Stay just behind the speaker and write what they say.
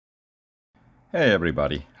Hey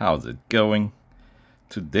everybody, how's it going?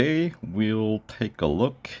 Today we'll take a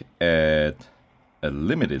look at a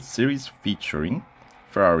limited series featuring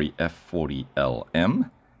Ferrari F40 LM.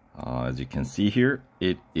 As you can see here,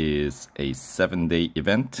 it is a 7-day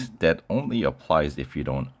event that only applies if you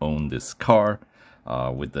don't own this car.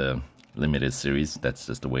 With the limited series, that's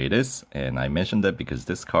just the way it is. And I mentioned that because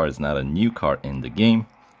this car is not a new car in the game.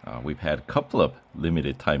 We've had a couple of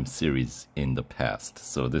limited time series in the past,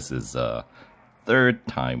 so this is third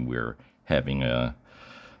time we're having a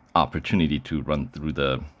opportunity to run through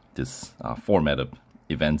this format of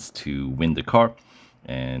events to win the car.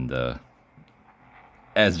 And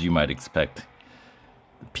as you might expect,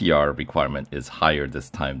 the PR requirement is higher this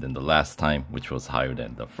time than the last time, which was higher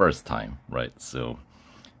than the first time, right? So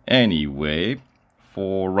anyway,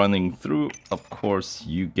 for running through, of course,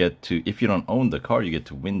 you get to, if you don't own the car, you get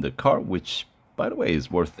to win the car, which by the way is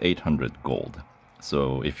worth 800 gold.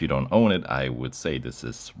 So if you don't own it, I would say this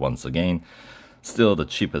is, once again, still the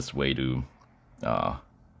cheapest way to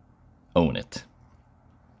own it.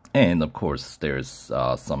 And of course, there's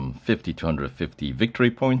some 50 to 150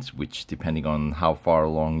 victory points, which depending on how far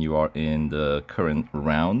along you are in the current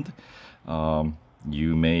round,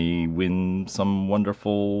 you may win some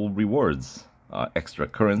wonderful rewards. Extra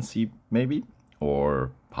currency maybe,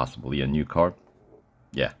 or possibly a new car.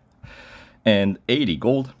 Yeah. And 80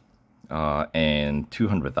 gold. And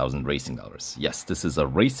 200,000 racing dollars. Yes, this is a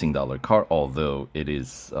racing dollar car, although it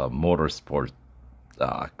is a motorsport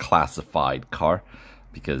classified car,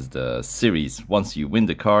 because the series, once you win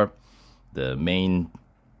the car, the main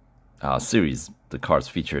series the car's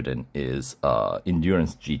featured in is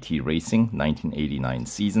Endurance GT Racing 1989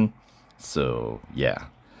 season. So yeah,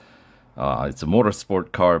 it's a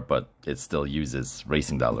motorsport car, but it still uses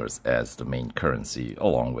racing dollars as the main currency,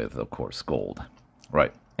 along with, of course, gold.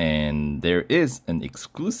 Right. And there is an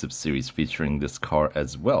exclusive series featuring this car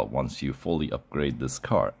as well once you fully upgrade this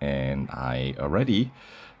car. And I already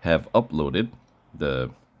have uploaded the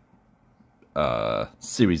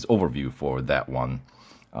series overview for that one.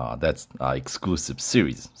 That's exclusive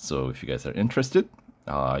series. So if you guys are interested,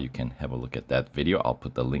 you can have a look at that video. I'll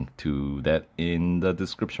put the link to that in the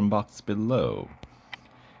description box below.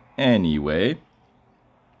 Anyway,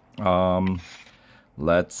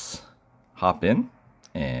 let's hop in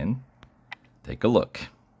and take a look.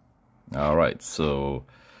 All right, so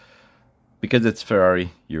because it's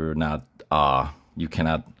Ferrari, you cannot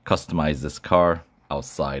customize this car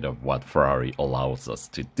outside of what Ferrari allows us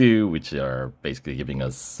to do, which are basically giving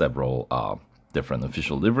us several different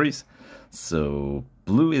official liveries. So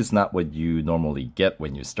blue is not what you normally get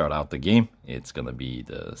when you start out the game. It's gonna be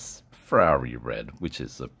the Ferrari red, which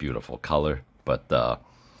is a beautiful color, but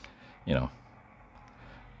you know,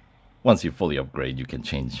 once you fully upgrade, you can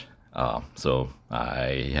change. So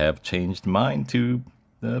I have changed mine to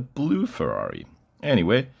the blue Ferrari.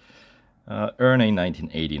 Anyway, earn a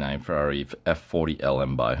 1989 Ferrari F40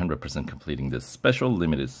 LM by 100% completing this special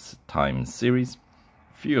limited time series.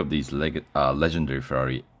 Few of these legendary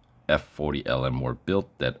Ferrari F40 LM were built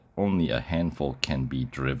that only a handful can be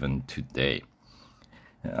driven today.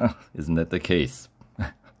 Isn't that the case?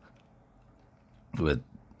 With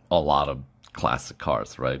a lot of classic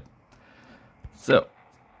cars, right? So,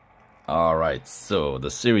 alright, so the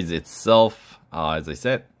series itself, as I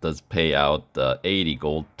said, does pay out 80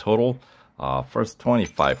 gold total. First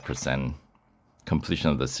 25% completion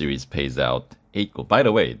of the series pays out 8 gold. By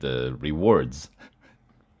the way, the rewards,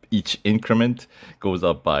 each increment goes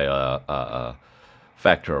up by a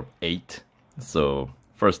factor of 8. So,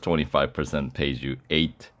 first 25% pays you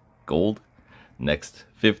 8 gold. Next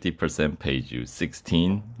 50% pays you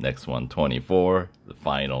 16, next one 24, the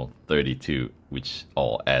final 32, which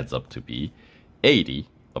all adds up to be 80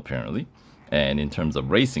 apparently. And in terms of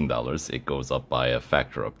racing dollars, it goes up by a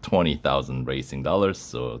factor of 20,000 racing dollars.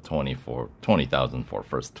 So 20,000 for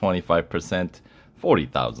first 25%,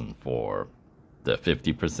 40,000 for the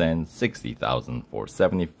 50%, 60,000 for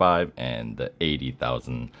 75, and the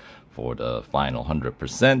 80,000 for the final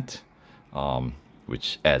 100%.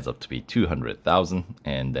 Which adds up to be 200,000.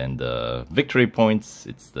 And then the victory points,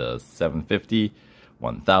 it's the 750,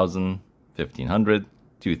 1,000, 1,500,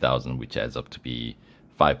 2,000, which adds up to be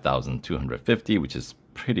 5,250, which is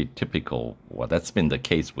pretty typical. Well, that's been the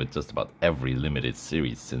case with just about every limited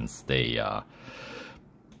series since they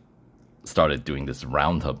started doing this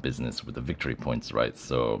round-up business with the victory points, right?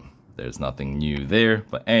 So there's nothing new there.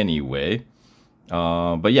 But anyway,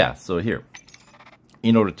 but yeah, so here,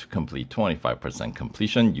 in order to complete 25%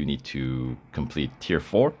 completion, you need to complete Tier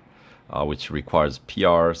 4, which requires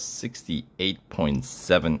PR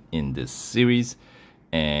 68.7 in this series.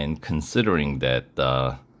 And considering that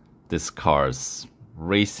this car's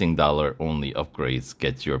racing dollar only upgrades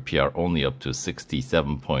get your PR only up to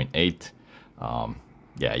 67.8.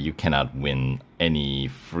 Yeah, you cannot win any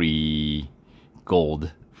free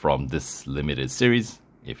gold from this limited series.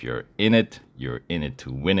 If you're in it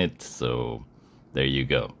to win it. So there you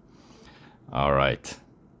go. All right.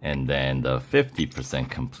 And then the 50%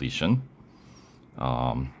 completion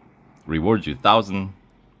rewards you 1,000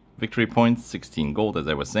 victory points, 16 gold, as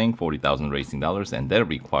I was saying, 40,000 racing dollars, and that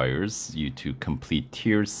requires you to complete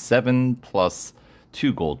tier 7 plus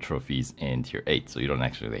 2 gold trophies in tier 8. So you don't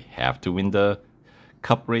actually have to win the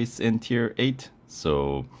cup race in tier 8.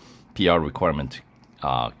 So PR requirement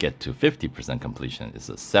to get to 50% completion is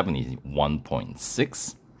a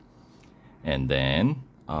 71.6. And then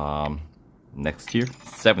next tier,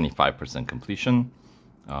 75% completion.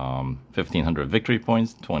 1,500 victory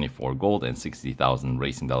points, 24 gold, and 60,000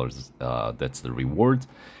 racing dollars. That's the reward.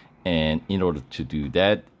 And in order to do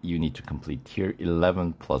that, you need to complete tier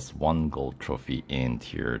 11 plus 1 gold trophy in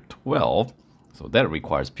tier 12. So that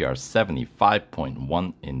requires PR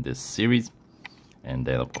 75.1 in this series. And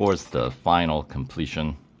then, of course, the final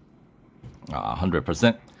completion,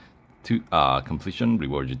 100%. Completion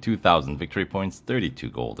rewards you 2,000 victory points, 32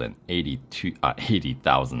 gold, and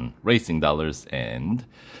 80,000 racing dollars, and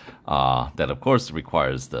that of course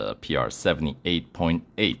requires the PR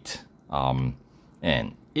 78.8.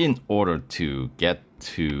 And in order to get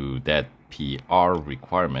to that PR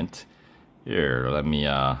requirement, here let me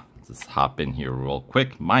just hop in here real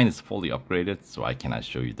quick. Mine is fully upgraded, so I cannot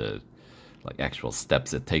show you the actual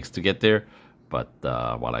steps it takes to get there. But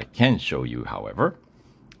what I can show you, however,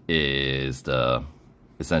 is the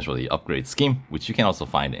essentially upgrade scheme, which you can also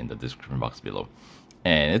find in the description box below.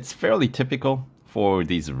 And it's fairly typical for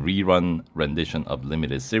these rerun rendition of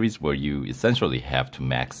limited series, where you essentially have to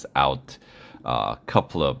max out a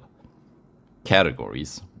couple of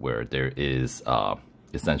categories where there is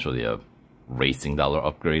essentially a racing dollar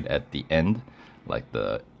upgrade at the end, like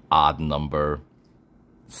the odd number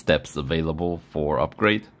steps available for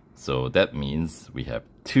upgrade. So that means we have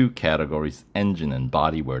 2 categories, engine and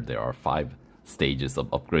body, where there are 5 stages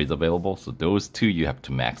of upgrades available. So those 2 you have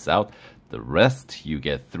to max out. The rest you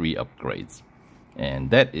get 3 upgrades.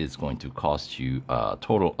 And that is going to cost you a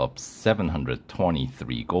total of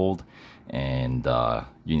 723 gold. And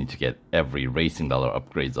you need to get every racing dollar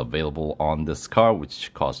upgrades available on this car,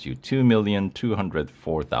 which costs you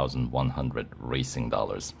 2,204,100 racing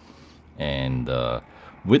dollars. And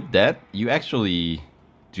with that, you actually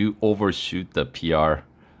do overshoot the PR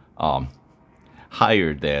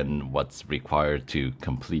higher than what's required to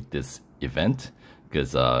complete this event,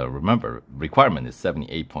 because remember, requirement is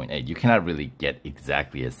 78.8. You cannot really get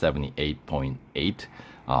exactly a 78.8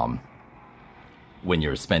 when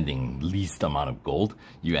you're spending least amount of gold.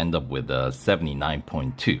 You end up with a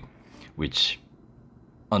 79.2, which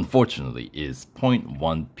unfortunately is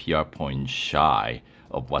 0.1 PR point shy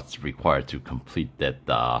of what's required to complete that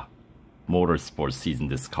Motorsports season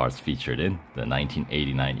this car's featured in, the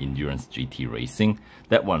 1989 Endurance GT Racing.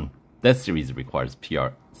 That series requires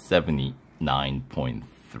PR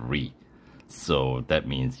 79.3. So that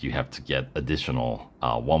means you have to get additional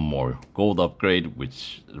 1 more gold upgrade,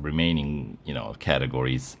 which the remaining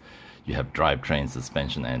categories, you have drivetrain,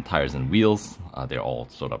 suspension, and tires and wheels. They're all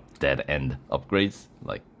sort of dead end upgrades.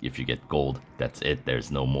 Like if you get gold, that's it. There's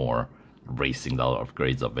no more racing dollar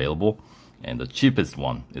upgrades available. And the cheapest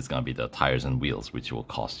one is going to be the tires and wheels, which will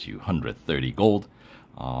cost you 130 gold.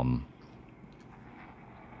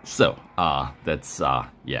 So that's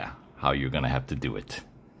yeah, how you're going to have to do it.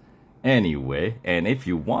 Anyway, and if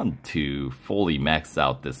you want to fully max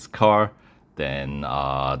out this car, then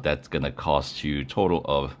that's going to cost you a total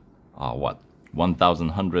of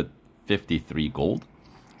 1,153 gold.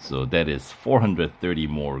 So that is 430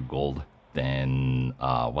 more gold than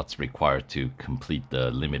what's required to complete the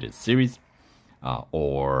limited series.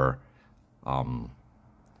 Or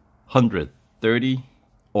 130,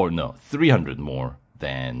 or no, 300 more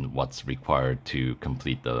than what's required to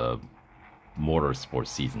complete the Motorsports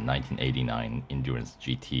season 1989 Endurance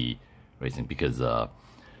GT Racing, because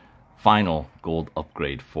final gold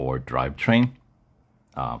upgrade for drivetrain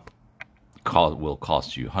will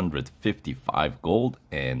cost you 155 gold,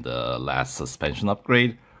 and the last suspension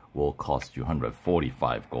upgrade will cost you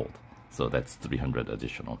 145 gold. So that's 300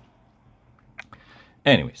 additional.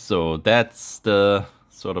 Anyway, so that's the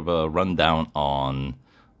sort of a rundown on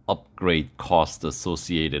upgrade costs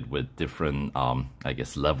associated with different, I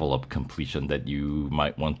guess, level of completion that you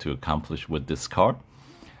might want to accomplish with this car.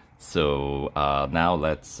 So now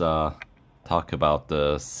let's talk about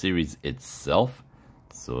the series itself.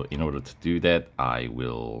 So in order to do that, I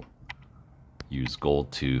will use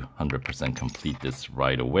gold to 100% complete this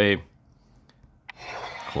right away.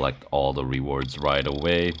 Collect all the rewards right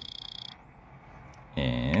away.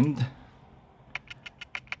 And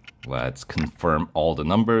let's confirm all the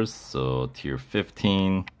numbers. So tier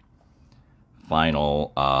 15,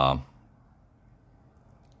 final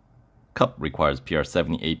cup requires PR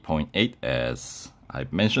 78.8 as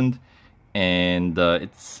I've mentioned. And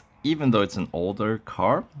it's, even though it's an older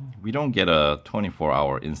car, we don't get a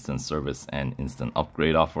 24-hour instant service and instant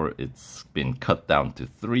upgrade offer. It's been cut down to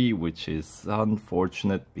 3, which is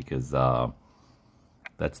unfortunate because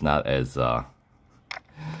that's not as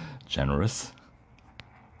generous.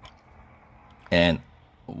 And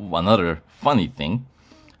another funny thing,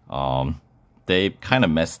 they kind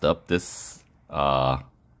of messed up this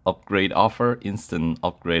upgrade offer, instant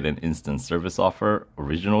upgrade and instant service offer.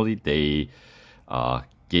 Originally, they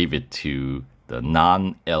gave it to the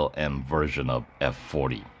non-LM version of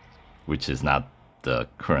F40, which is not the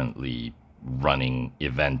currently running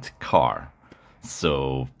event car.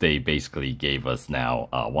 So they basically gave us now,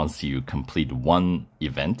 once you complete one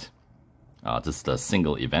event, just a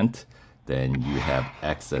single event, then you have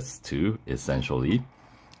access to, essentially,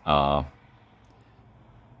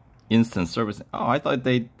 instant service. Oh, I thought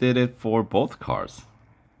they did it for both cars.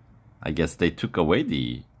 I guess they took away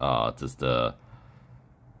the, just the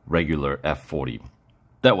regular F40.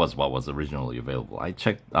 That was what was originally available. I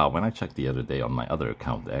checked, when I checked the other day on my other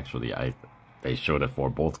account, actually, they showed it for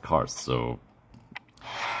both cars, so,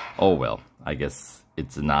 oh well, I guess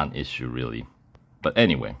it's a non-issue really. But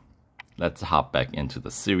anyway, let's hop back into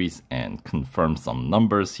the series and confirm some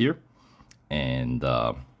numbers here and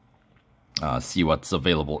see what's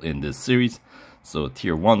available in this series. So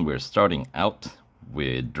tier 1, we're starting out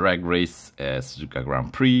with drag race at Suzuka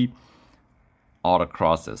Grand Prix,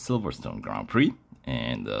 autocross at Silverstone Grand Prix,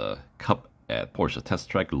 and cup at Porsche Test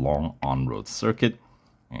Track long on-road circuit.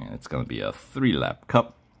 And it's going to be a 3-lap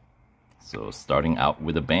cup. So starting out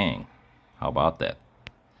with a bang. How about that?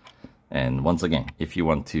 And once again, if you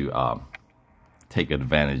want to take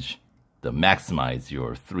advantage to maximize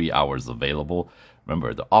your 3 hours available,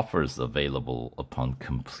 remember the offer is available upon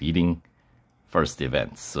completing first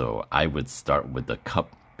event. So I would start with the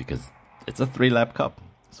cup because it's a 3-lap cup.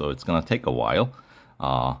 So it's going to take a while.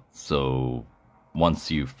 So once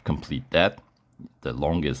you complete that, the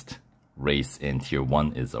longest race in tier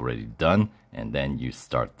 1 is already done. And then you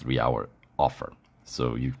start 3-hour offer.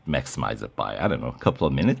 So you maximize it by, I don't know, a couple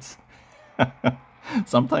of minutes.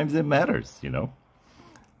 Sometimes it matters, you know.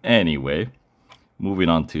 Anyway, moving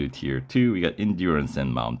on to tier 2, we got Endurance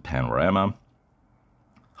and Mount Panorama.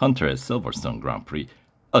 Hunter at Silverstone Grand Prix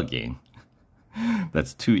again.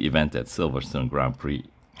 That's 2 events at Silverstone Grand Prix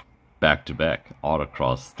back to back,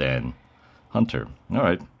 autocross then Hunter. All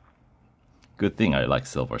right, good thing I like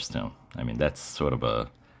Silverstone. I mean, that's sort of a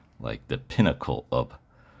like the pinnacle of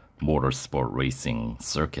motorsport racing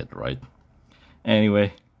circuit, right?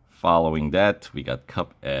 Anyway, following that, we got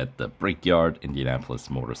cup at the Brickyard Indianapolis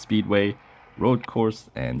Motor Speedway road course,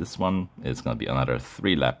 and this one is going to be another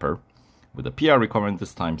 3-lapper with a PR requirement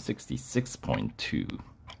this time 66.2.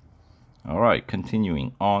 Alright,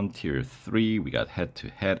 continuing on tier 3, we got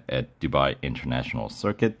head-to-head at Dubai International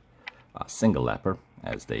Circuit, a single lapper,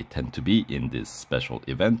 as they tend to be in these special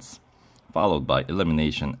events, followed by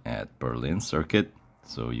elimination at Berlin Circuit.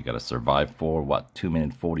 So you gotta survive for, what, 2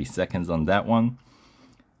 minutes 40 seconds on that one.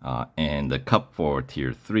 And the cup for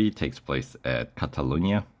tier 3 takes place at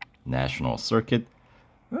Catalonia National Circuit.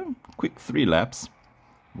 Quick 3 laps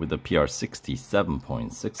with a PR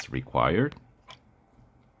 67.6 required.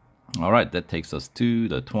 Alright, that takes us to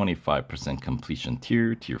the 25% completion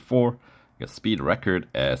tier, tier 4. We got speed record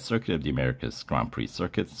at Circuit of the Americas Grand Prix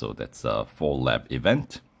Circuit, so that's a full lap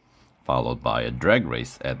event, followed by a drag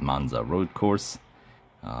race at Monza Road Course,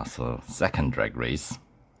 so second drag race.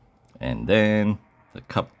 And then the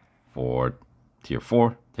cup for tier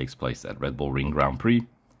 4 takes place at Red Bull Ring Grand Prix,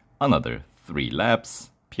 another 3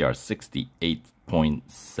 laps, PR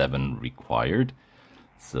 68.7 required.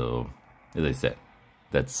 So, as I said,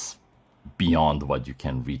 that's beyond what you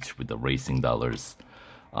can reach with the racing dollars,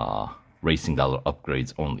 racing dollar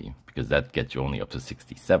upgrades only, because that gets you only up to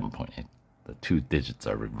 67.8. The 2 digits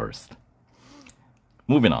are reversed.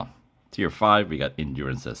 Moving on, tier 5, we got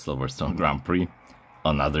Endurance at Silverstone Grand Prix,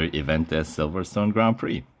 another event at Silverstone Grand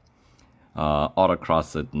Prix,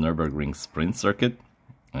 autocross at Nürburgring Sprint Circuit,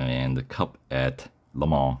 and the cup at Le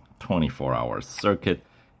Mans 24-hour circuit.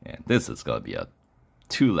 And this is going to be a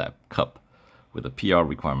 2-lap cup with a PR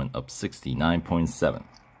requirement of 69.7.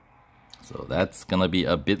 So that's going to be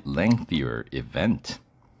a bit lengthier event.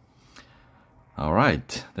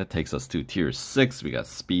 Alright, that takes us to Tier 6. We got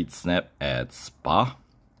Speed Snap at Spa,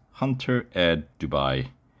 Hunter at Dubai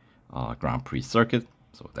Grand Prix Circuit.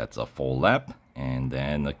 So that's a full lap. And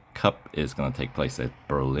then the Cup is going to take place at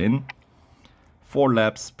Berlin. 4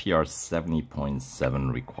 laps, PR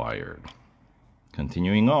 70.7 required.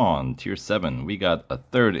 Continuing on, Tier 7, we got a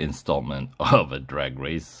third installment of a drag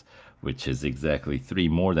race, which is exactly 3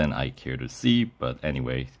 more than I care to see. But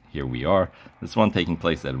anyway, here we are. This one taking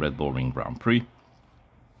place at Red Bull Ring Grand Prix.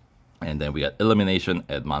 And then we got Elimination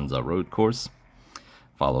at Monza Road Course,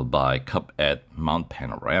 followed by Cup at Mount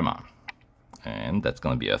Panorama. And that's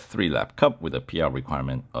going to be a 3-lap Cup with a PR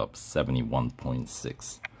requirement of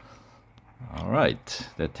 71.6. Alright,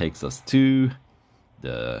 that takes us to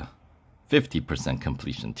the 50%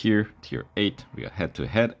 completion tier, Tier 8. We got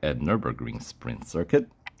head-to-head at Nürburgring Sprint Circuit,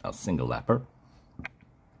 a single lapper,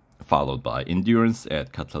 followed by Endurance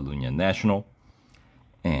at Catalunya National.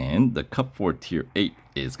 And the Cup for Tier 8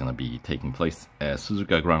 is going to be taking place at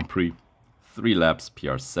Suzuka Grand Prix. 3 laps,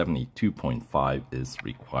 PR 72.5 is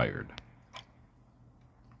required.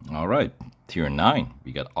 Alright, Tier 9,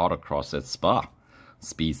 we got Autocross at Spa,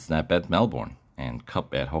 Speed Snap at Melbourne, and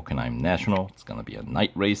Cup at Hockenheim National. It's going to be a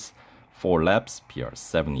night race. 4 laps, PR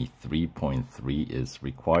 73.3 is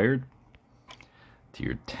required.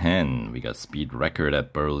 Tier 10, we got Speed Record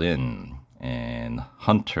at Berlin, and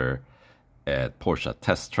Hunter at Porsche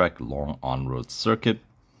Test Track Long On-Road Circuit,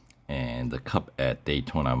 and the Cup at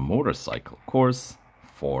Daytona Motorcycle Course.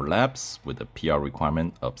 4 laps with a PR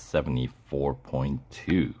requirement of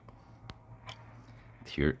 74.2.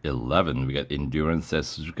 Tier 11, we got Endurance at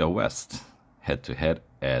Suzuka West, head-to-head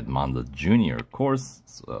at Monza Junior Course.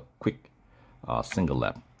 So a quick single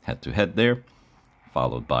lap head-to-head there,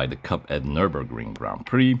 followed by the Cup at Nürburgring Grand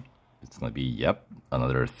Prix. It's going to be, yep,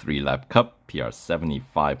 another 3-lap Cup, PR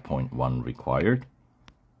 75.1 required.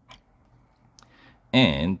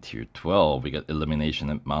 And Tier 12, we got Elimination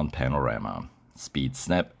at Mount Panorama, Speed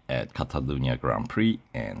Snap at Catalunya Grand Prix,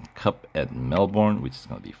 and Cup at Melbourne, which is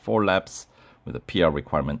going to be 4 laps with a PR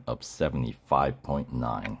requirement of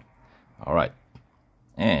 75.9. Alright,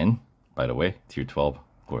 and by the way, Tier 12,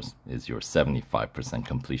 of course, is your 75%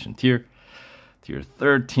 completion tier. Tier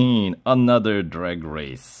 13, another drag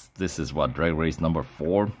race. This is what, drag race number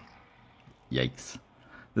 4? Yikes.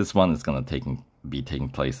 This one is going to be taking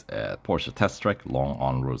place at Porsche Test Track Long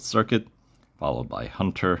On-Road Circuit, followed by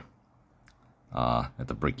Hunter at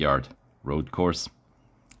the Brickyard Road Course,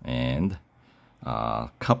 and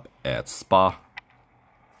Cup at Spa,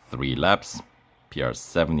 3 laps, PR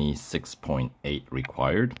 76.8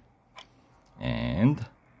 required. And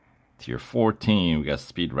Tier 14, we got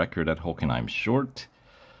Speed Record at Hockenheim Short,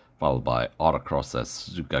 followed by Autocross at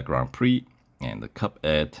Suzuka Grand Prix, and the Cup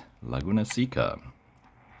at Laguna Seca.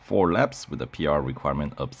 4 laps with a PR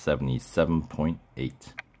requirement of 77.8.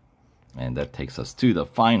 And that takes us to the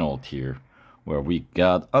final tier, where we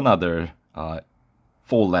got another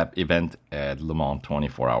full lap event at Le Mans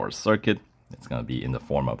 24-hour circuit. It's going to be in the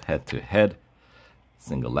form of head-to-head,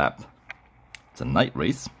 single lap. It's a night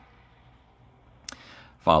race,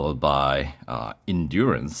 followed by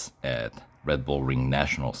Endurance at Red Bull Ring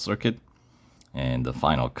National Circuit. And the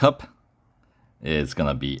final Cup is going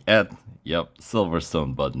to be at, yep,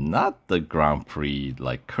 Silverstone, but not the Grand Prix,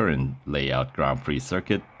 like current layout Grand Prix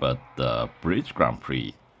circuit, but the British Grand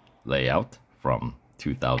Prix layout from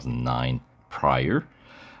 2009 prior,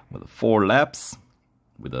 with 4 laps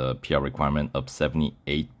with a PR requirement of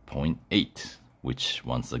 78.8, which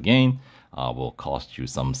once again will cost you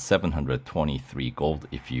some 723 gold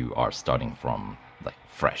if you are starting from like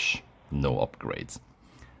fresh, no upgrades.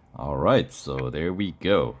 Alright, so there we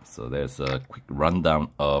go. So there's a quick rundown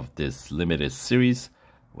of this limited series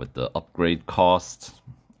with the upgrade costs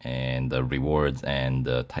and the rewards and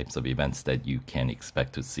the types of events that you can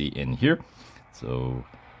expect to see in here. So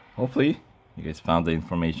hopefully you guys found the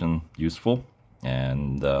information useful,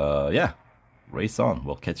 and yeah, race on.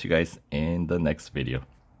 We'll catch you guys in the next video.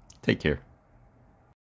 Take care.